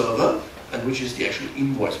by the server, and which is the actual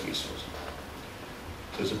invoice resource.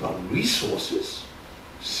 So it's about resources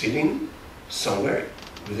sitting somewhere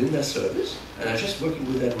within that service, and I'm just working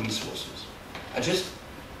with that resources. I just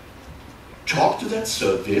talk to that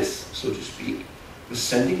service, so to speak, with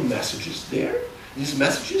sending messages there. These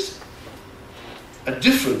messages are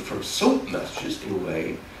different from SOAP messages in a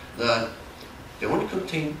way that they only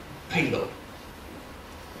contain payload.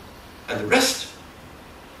 And the rest,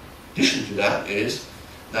 in addition to that, is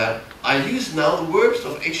that I use now the words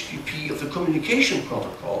of HTTP, of the communication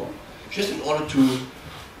protocol, just in order to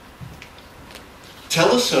tell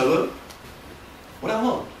the server what I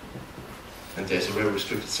want. And there's a very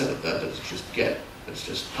restricted set of that is just get, that's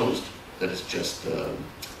just post, that is just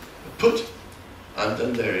put, and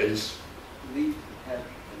then there is leave, head,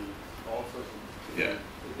 and all sorts of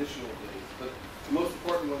additional things. But the most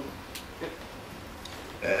important one,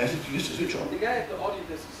 I think you used to switch on. The guy at the audio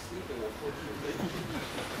desk is sleeping, unfortunately.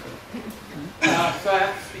 So I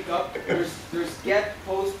have to speak up. There's get,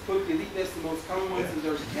 post, put, delete. That's the most common ones, and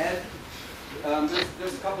there's head.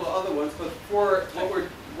 There's a couple of other ones, but for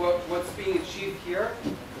what's being achieved here,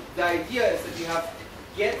 the idea is that you have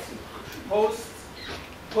get, post,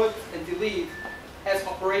 put, and delete as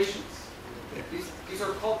operations. These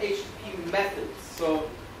are called HTTP methods. So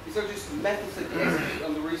these are just methods that you execute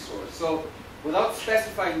on the resource. So without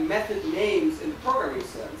specifying method names in the programming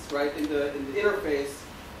sense, right, in the interface,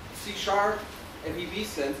 C#, FEV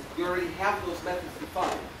sense, you already have those methods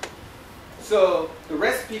defined. So the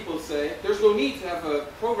REST people say there's no need to have a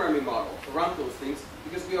programming model around those things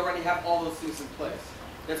because we already have all those things in place.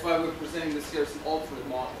 That's why we're presenting this here as an alternate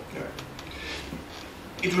model. Okay.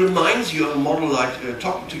 It reminds you of a model like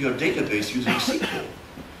talking to your database using SQL.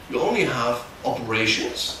 You only have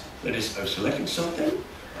operations, that is, I'm selecting something,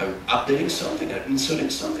 I'm updating something, I'm inserting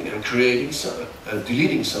something, I'm creating something,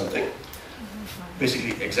 deleting something.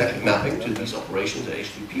 Basically exactly mapping to these operations that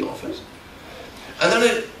HTTP offers. And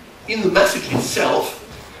then in the message itself,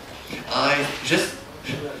 I just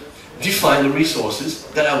define the resources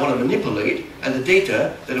that I want to manipulate and the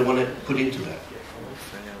data that I want to put into that.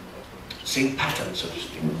 Same pattern, so to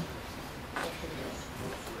speak.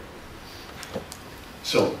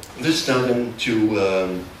 So, this is now then to...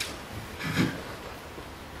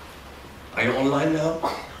 are you online now?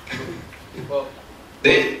 Well,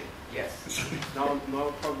 yes. Now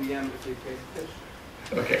probably am if you pay attention.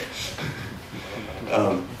 Okay.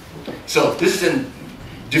 So this is in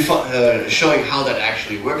showing how that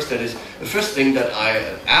actually works. That is, the first thing that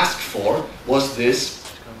I asked for was this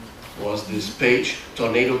page,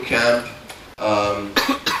 Tornado Camp,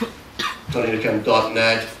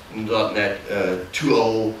 TornadoCamp.net, .NET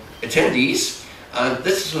 2.0 attendees, and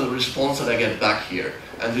this is the response that I get back here.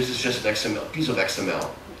 And this is just an XML, piece of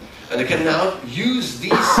XML. And I can now use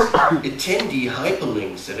these attendee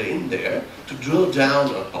hyperlinks that are in there to drill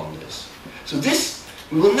down upon this. So this,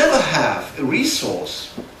 we will never have a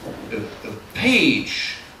resource, a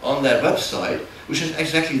page on that website which has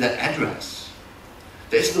exactly that address.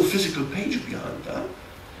 There is no physical page behind that.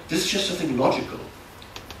 This is just something logical.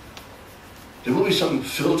 There will be some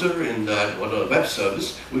filter in that web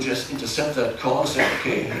service which has intercept that call and say,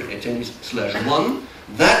 okay, attendee/1.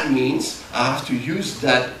 That means I have to use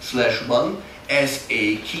that /1 as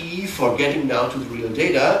a key for getting now to the real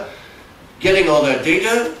data, getting all that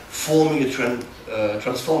data, forming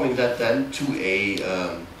transforming that then to a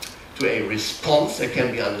response that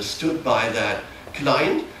can be understood by that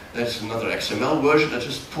client. That's another XML version. I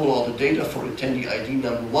just pull all the data for attendee ID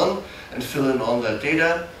number 1 and fill in all that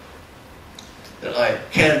data that I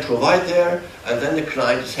can provide there, and then the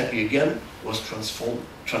client is happy again, was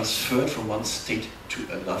transferred from one state to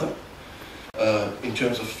another. in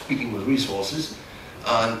terms of speaking with resources.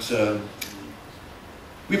 And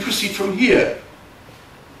we proceed from here.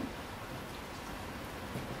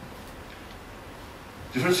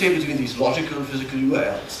 Differentiate between these logical and physical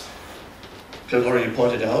URLs. I've already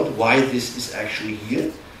pointed out why this is actually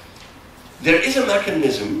here. There is a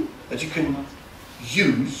mechanism that you can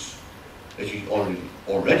use, that you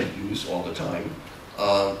already use all the time,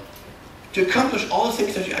 to accomplish all the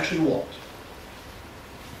things that you actually want.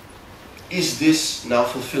 Is this now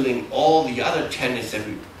fulfilling all the other tenets that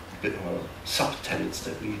we, sub-tenets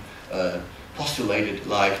that we postulated,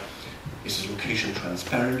 like, is this location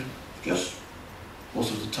transparent? Yes,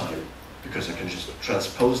 most of the time, because I can just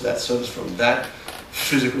transpose that service from that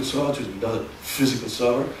physical server to another physical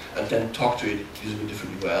server and then talk to it using a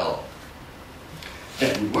different URL.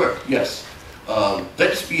 That would work, yes.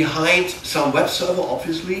 That is behind some web server,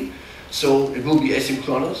 obviously, so it will be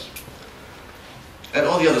asynchronous, and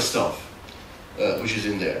all the other stuff which is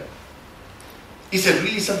in there. Is that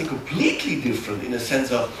really something completely different in the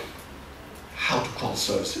sense of how to call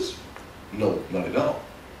services? No, not at all.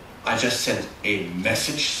 I just send a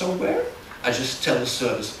message somewhere. I just tell the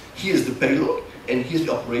service, here's the payload, and here's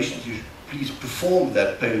the operations. You please perform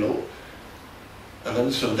that payload. And then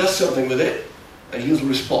the server does something with it, and here's the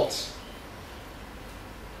response.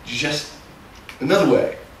 It's just another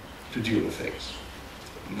way to deal with things.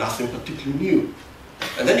 Nothing particularly new.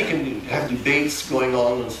 And then you can have debates going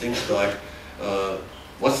on things like,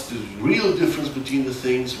 what's the real difference between the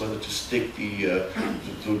things, whether to stick the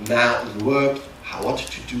work, what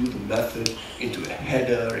to do, the method, into a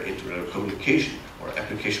header, into a communication or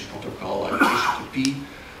application protocol like HTTP,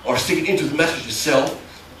 or stick it into the message itself.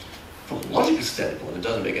 From a logical standpoint, it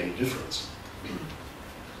doesn't make any difference.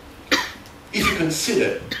 If you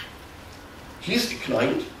consider, here's a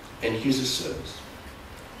client and here's a service,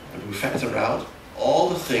 and we factor out all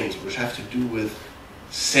the things which have to do with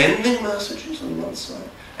sending messages on one side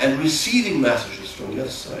and receiving messages from the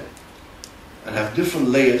other side, and have different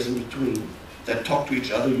layers in between that talk to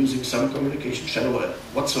each other using some communication channel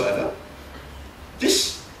whatsoever.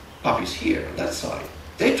 This puppies here on that side,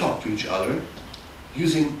 they talk to each other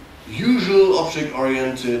using usual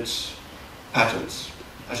object-oriented patterns.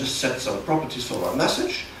 I just set some properties for my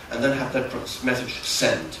message and then have that message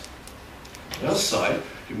sent. On the other side,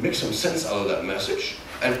 you make some sense out of that message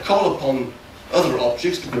and call upon other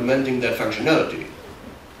objects implementing that functionality.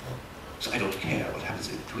 So I don't care what happens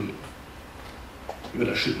in between. But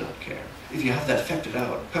I should not care. If you have that factored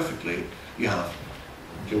out perfectly, you have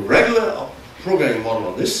your regular programming model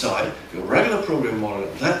on this side, your regular programming model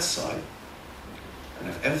on that side, and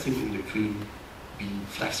have everything in between be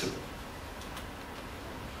flexible.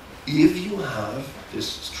 If you have this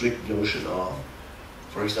strict notion of,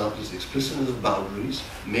 for example, this explicitness of boundaries,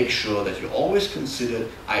 make sure that you always consider,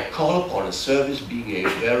 I call upon a service being a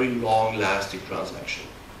very long-lasting transaction.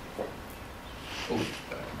 Oh,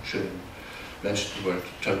 I should have mentioned the word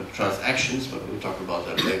transactions, but we'll talk about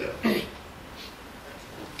that later.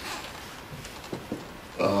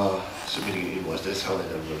 Submitting an invoice, that's how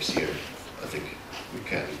that works here. I think we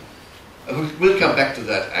can. We'll come back to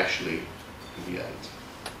that actually in the end.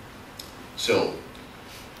 So,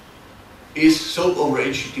 is SOAP over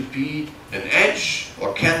HTTP an edge,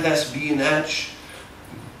 or can that be an edge?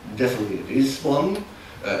 Definitely it is one,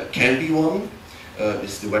 can be one.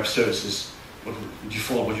 It's the web services,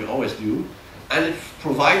 default what you always do. And it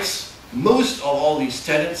provides most of all these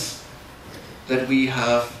tenets that we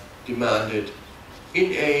have demanded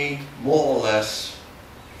in a more or less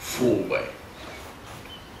full way.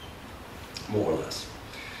 More or less.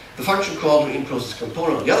 The function called to in-process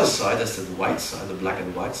component on the other side, that's the white side, the black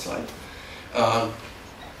and white side,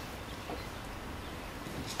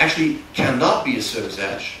 actually cannot be a service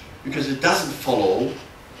edge because it doesn't follow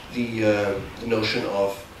the notion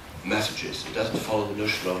of messages. It doesn't follow the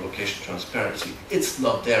notion of location transparency. It's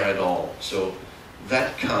not there at all. So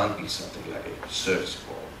that can't be something like a service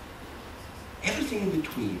call. Everything in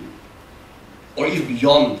between, or even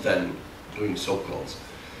beyond than doing so-calls,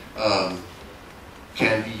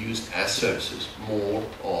 can be used as services, more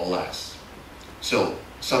or less. So,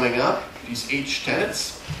 summing up these H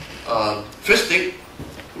tenets, first thing,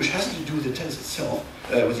 which has to do with the tenets itself,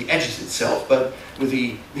 with the edges itself, but with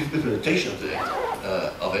the implementation of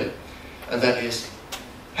it, and that is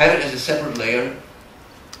have it as a separate layer,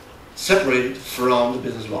 separated from the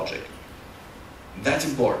business logic. That's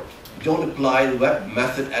important. You don't apply the web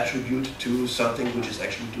method attribute to something which is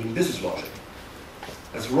actually doing business logic.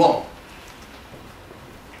 That's wrong.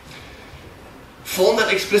 Form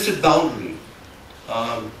that explicit boundary.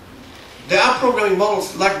 There are programming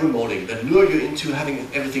models like remoting that lure you into having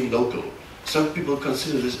everything local. Some people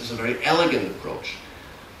consider this as a very elegant approach.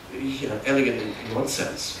 You know, elegant in one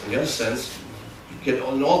sense. In the other sense, you get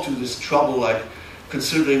all to this trouble like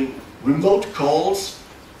considering remote calls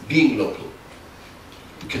being local.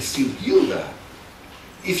 You can still yield that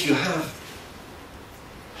if you have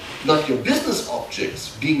not your business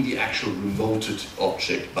objects being the actual remoted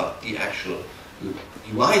object, but the actual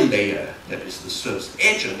UI layer that is the service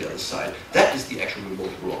edge on the other side. That is the actual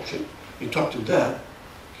remotable object. You talk to that.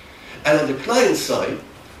 And on the client side,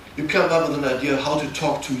 you come up with an idea how to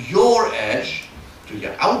talk to your edge, to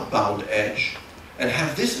your outbound edge, and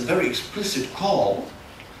have this a very explicit call,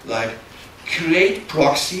 like create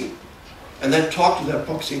proxy, and then talk to that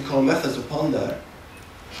proxy and call methods upon that.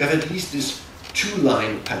 You have at least this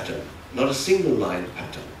two-line pattern, not a single-line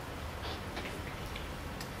pattern.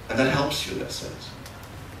 And that helps you in that sense.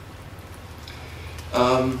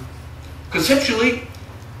 Conceptually,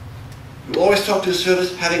 you always talk to a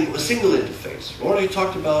service having a single interface. We already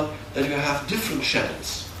talked about that you have different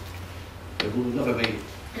channels. There will never be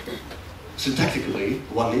syntactically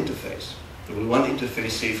one interface. There will be one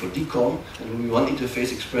interface, say, for decom, and there will be one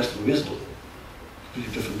interface expressed in WSDL.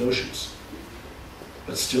 Completely different notions.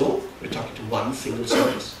 But still, we're talking to one single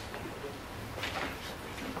service.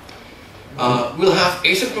 We'll have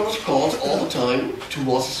asynchronous calls all the time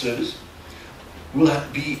towards the service. We'll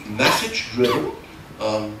be message-driven.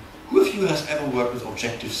 Who of you has ever worked with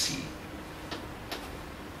Objective-C?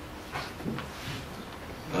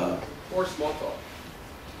 Or small talk.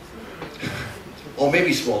 Or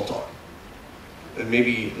maybe small talk. And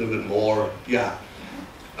maybe a little bit more, yeah.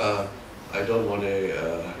 I don't want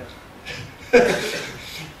to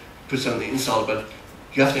put something insult, but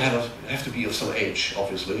you have to be of some age,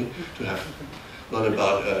 obviously, to have learned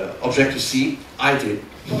about Objective-C. I did.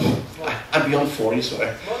 I'm beyond 40, so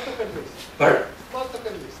I... Pardon?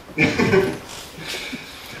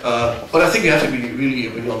 But I think you have to be really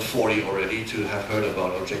beyond 40 already to have heard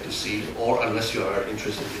about Objective-C, or unless you are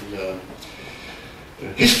interested in the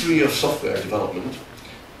history of software development.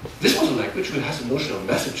 This was a language which has a notion of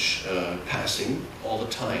message passing all the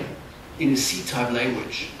time in a C-type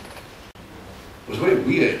language. It was very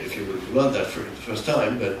weird if you learned that for the first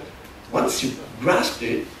time, but once you grasped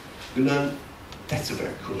it, you learn that's a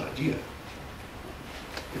very cool idea.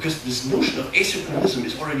 Because this notion of asynchronism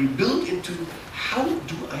is already built into how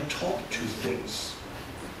do I talk to things.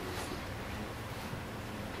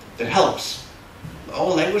 That helps. Our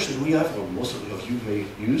language that we have, or most of you may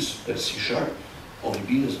use, that's C#,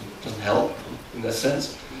 OVB doesn't help in that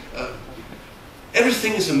sense.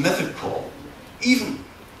 Everything is a method call. Even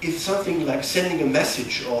if something like sending a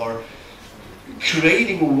message or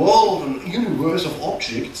creating a world, a universe of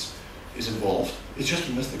objects is involved, it's just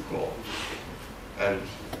a method call. And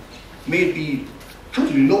may it be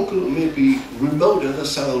totally local, may it be remote in the other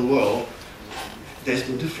side of the world, there's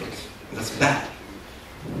no difference. And that's bad.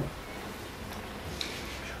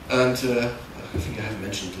 And I think I have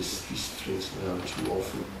mentioned these things too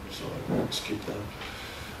often, so I will skip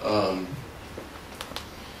them.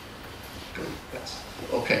 Yes.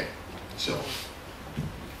 Okay, so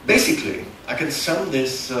basically, I can sum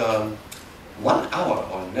this 1 hour,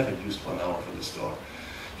 or I never used 1 hour for this talk.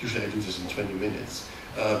 Usually I do this in 20 minutes,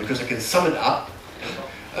 because I can sum it up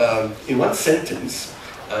in one sentence,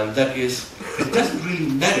 and that is, it doesn't really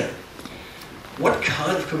matter what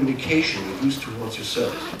kind of communication you use towards your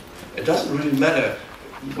service. It doesn't really matter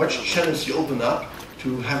what channels you open up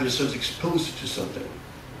to have your service exposed to something.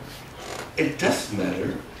 It does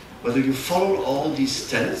matter whether you follow all these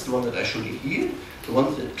standards, the one that I showed you here, the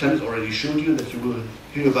one that Clemens already showed you, that you will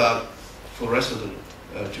hear about for the rest of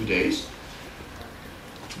the 2 days.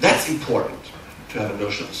 That's important to have a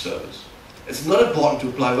notion of a service. It's not important to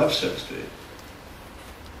apply web service to it.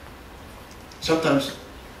 Sometimes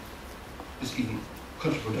it's even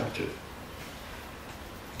counterproductive.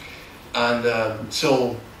 And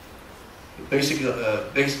so the basic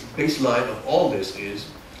baseline of all this is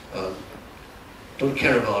don't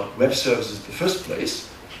care about web services in the first place,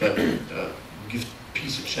 but give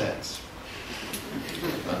peace a chance.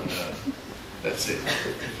 And that's it.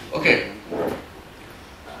 Okay.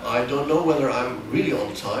 I don't know whether I'm really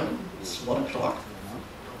on time. It's 1 o'clock.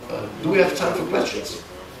 Do we have time for questions?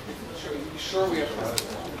 Sure, we have time.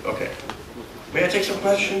 Okay. May I take some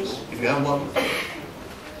questions, if you have one?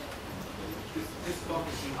 This talk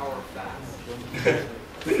is an hour fast.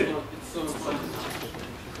 Really? It's so fun.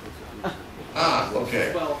 Ah,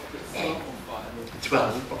 okay. 12.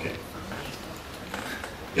 12, okay.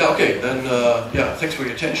 Yeah, okay, then, yeah, thanks for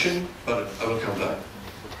your attention, but I will come back.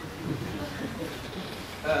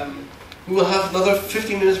 We will have another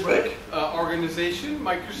 15 minutes break. Organization,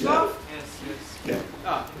 Microsoft? Yes, yes. Yeah.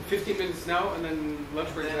 15 minutes now, and then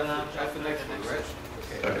lunch break after next one, right?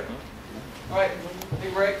 Okay. Okay. All right,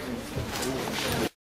 big break.